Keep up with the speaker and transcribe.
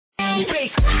Hi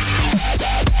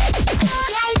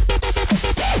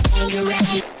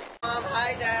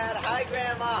Dad, hi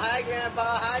Grandma, hi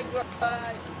Grandpa, hi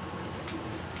Grandpa.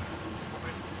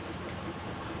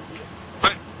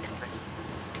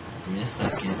 Give me a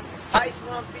second. Hi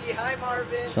Swampy, hi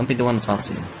Marvin. Swampy don't want to talk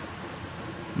to you.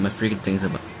 My freaking things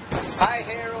about. Hi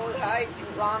Harold, hi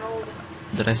Ronald.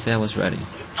 Did I say I was ready?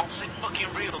 Don't say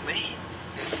fucking real name.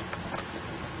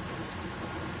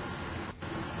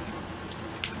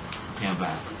 Okay, I'm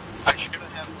back. I shouldn't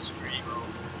have the screen, bro.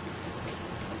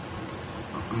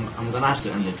 I'm gonna have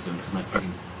to end it soon because my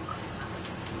freaking.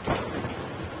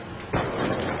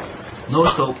 No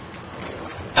scope.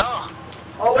 No.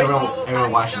 Oh, wait,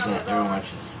 Everyone watches it. Everyone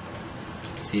watches.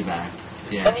 Teabag.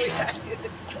 Yeah, chef.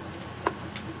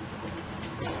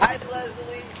 Hi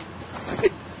Leslie.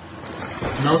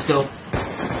 No scope.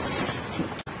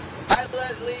 Hi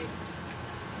Leslie.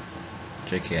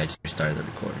 JK, I just restarted the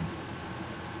recording.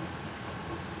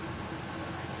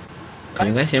 Can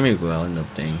you guys hear me well in the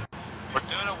thing? We're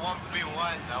doing a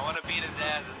 1v1. I want to beat his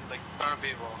ass in like 3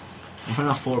 people. In front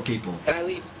of 4 people. Can I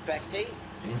leave spectate?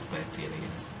 I can spectate, I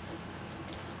guess.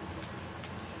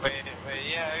 Wait,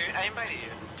 yeah, I invited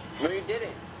you. No, you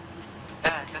didn't.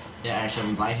 Yeah, I should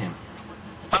invite him.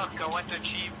 Fuck, I went to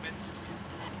achievements.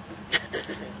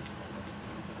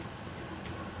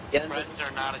 Yeah, Friends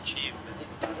are not achievements.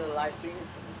 do the live stream.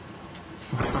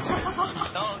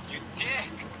 No, you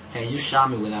dick. Hey, you shot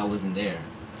me when I wasn't there.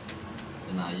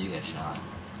 And now you get shot.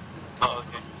 Oh,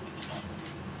 okay.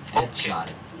 Headshot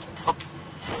it.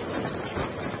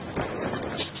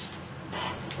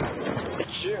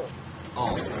 It's you.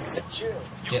 Oh, It's you.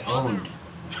 get owned.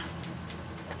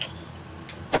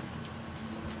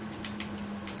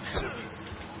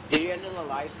 Did you end in the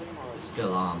live stream or? It's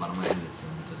still on, but I'm gonna end it soon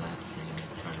because I have to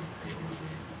freaking try to create a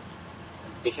video.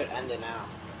 You should end it now.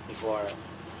 Before.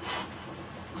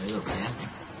 Oh, you little camping.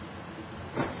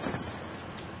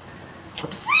 What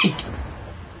the freak?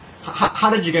 How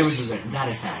did you get me through there? That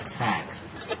is hacks. Hacks.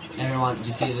 Everyone,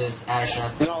 you see this?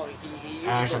 AsteroidChaff? No, he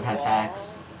AsteroidChaff has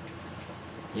hacks.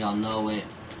 Y'all know it.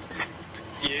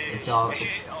 Yeah. It's all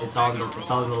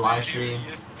in the live stream.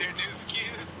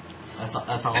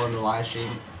 That's all in the live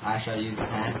stream. AsteroidChaff uses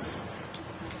hacks.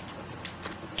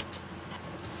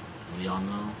 We all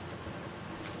know.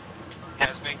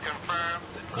 Has been confirmed.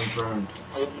 Confirmed.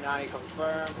 Illuminati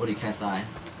confirmed. What do you can't say?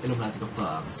 Illuminati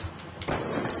confirmed.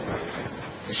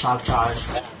 The shock charge.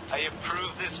 I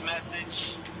approve this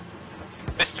message.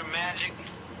 Mr. Magic.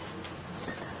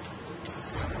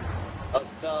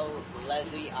 So,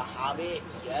 Leslie a hobbit?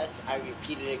 Yes, I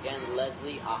repeat it again,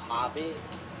 Leslie a hobbit.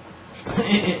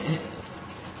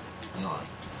 Yo,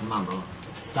 come on, bro.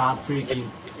 Stop freaking.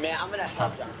 Man, I'm gonna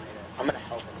help J0hnryder. I'm gonna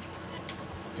help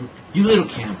him. You little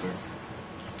camper.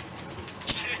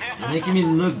 You're making me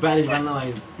look bad in front of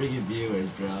my freaking viewers,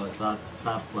 bro. It's not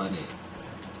funny.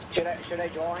 Should I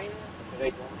join? Should I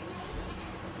join?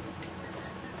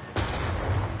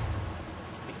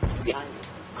 Behind me.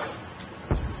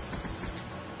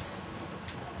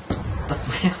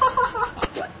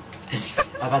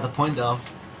 I got the point though.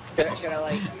 Should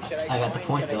I I got the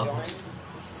point though.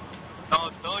 No,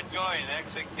 don't join.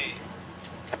 Expectate.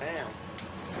 Damn.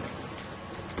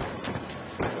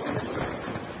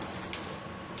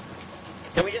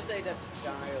 Can we just say that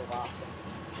J0hnryder lost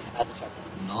at the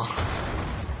checkpoint? No.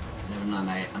 Never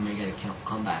mind. I'm gonna get a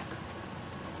comeback.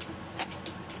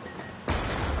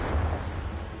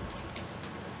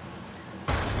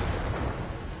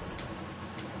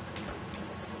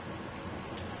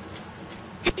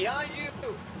 Behind you!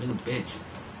 Little bitch.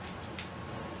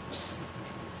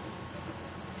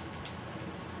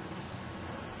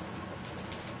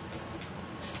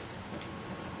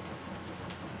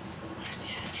 Where's the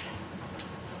address?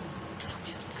 Tell me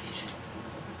his location.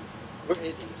 Where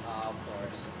is he? Of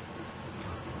course.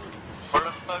 Where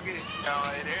the fuck is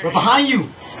J0hnryder? We're behind you!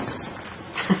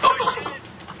 Oh shit!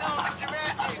 No, Mr.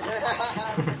 Magic!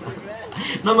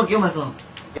 No, I'm gonna kill myself.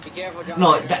 Be careful, J0hnryder.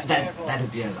 No, Be that careful. is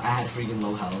because I had freaking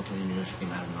low health and you just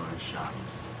came out of nowhere and shot me.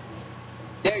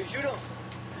 There, you shoot him!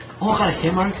 Oh, I got a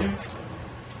hit marker?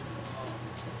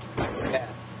 Yeah.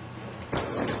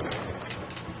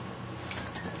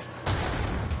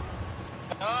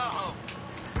 Oh!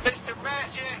 Mr.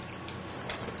 Magic!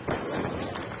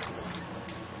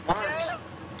 Mark,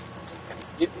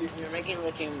 you're making it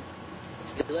looking...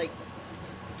 You're like...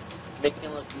 Making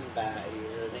it looking bad.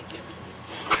 You're making...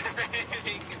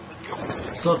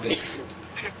 So good.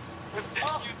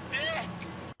 Oh. You dick!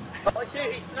 Oh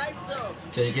shit, he sniped though!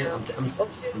 Take it.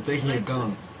 I'm taking your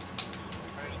gun.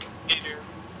 Peter,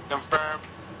 confirm.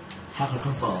 Hacker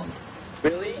confirmed.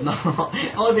 Really? No,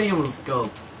 I wasn't able to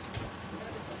scope.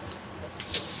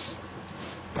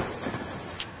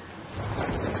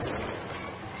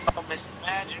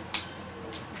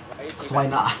 Yes, why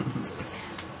not?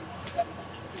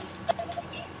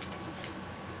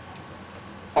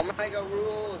 Oh my god,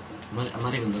 rules! I'm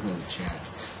not even looking at the chat.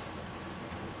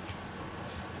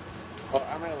 Well,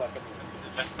 I'm gonna look at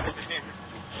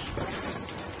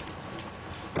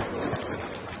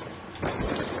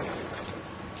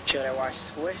Should I watch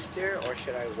Swifter or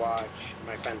should I watch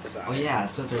my Fantasize? Oh yeah,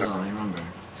 Swifter though, I remember.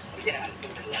 Yeah.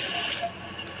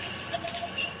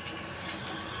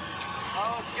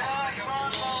 Oh god, come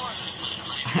on, Lord.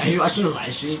 Are you watching the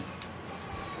live stream?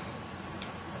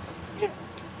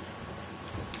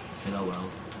 Hello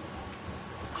world.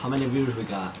 How many viewers we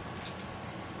got?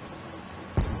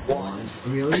 One.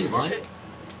 Really? One?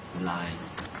 Lying.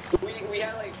 We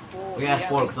had like 4. We had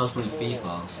 4 like because I was playing 4.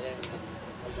 FIFA.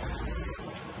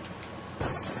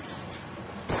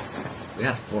 We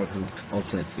had 4 because we all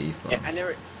playing FIFA. Yeah, I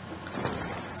never.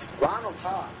 Ronald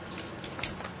talked.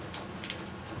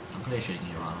 I'm pretty sure you can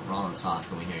hear Ronald. Ronald talk,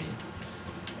 can we hear you?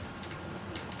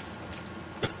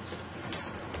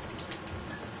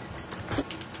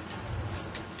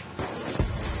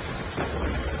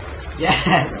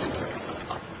 Yes!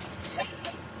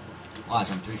 Watch,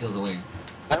 I'm 3 kills away.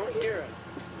 I don't hear him.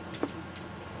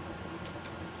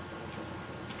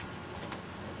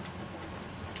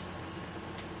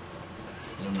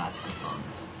 You're not confirmed.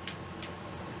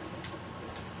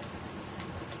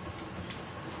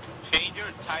 Change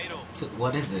your title.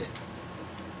 What is it?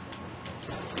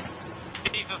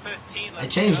 FIFA 15. I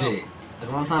changed it like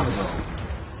a long time ago.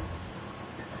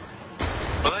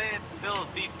 But it's still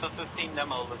FIFA 15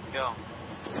 demo. Let's go.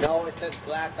 No, it says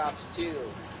Black Ops 2.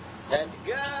 Let's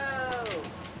go!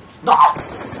 No!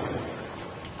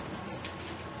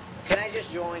 Can I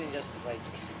just join and just, like,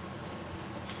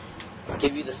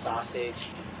 give you the sausage?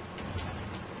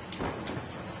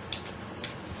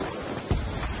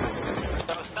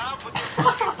 So stop with this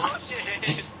fucking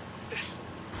bullshit.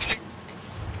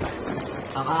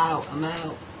 I'm out. I'm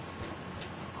out.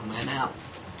 I'm in out.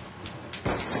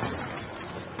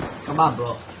 Come on,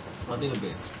 bro. What did it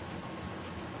be?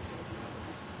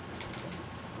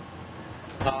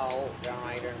 No,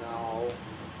 J0hnryder, no.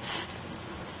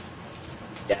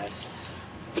 Yes.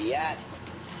 Yes.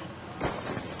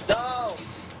 No!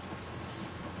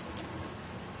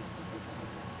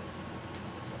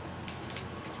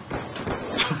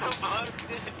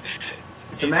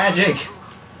 It's a magic.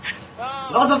 No,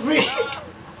 Not the free. no.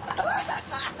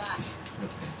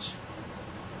 Good bitch.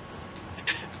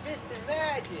 Mr.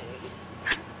 Magic!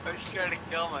 I was trying to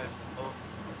kill myself.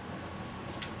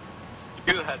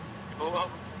 You had to go up.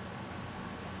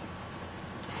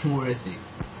 Where is he?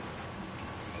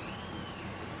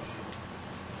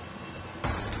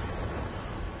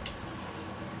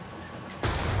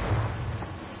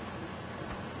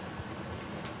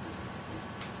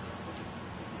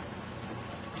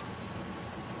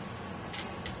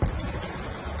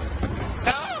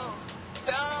 No!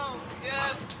 No!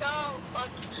 Yes! No!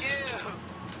 Fuck you!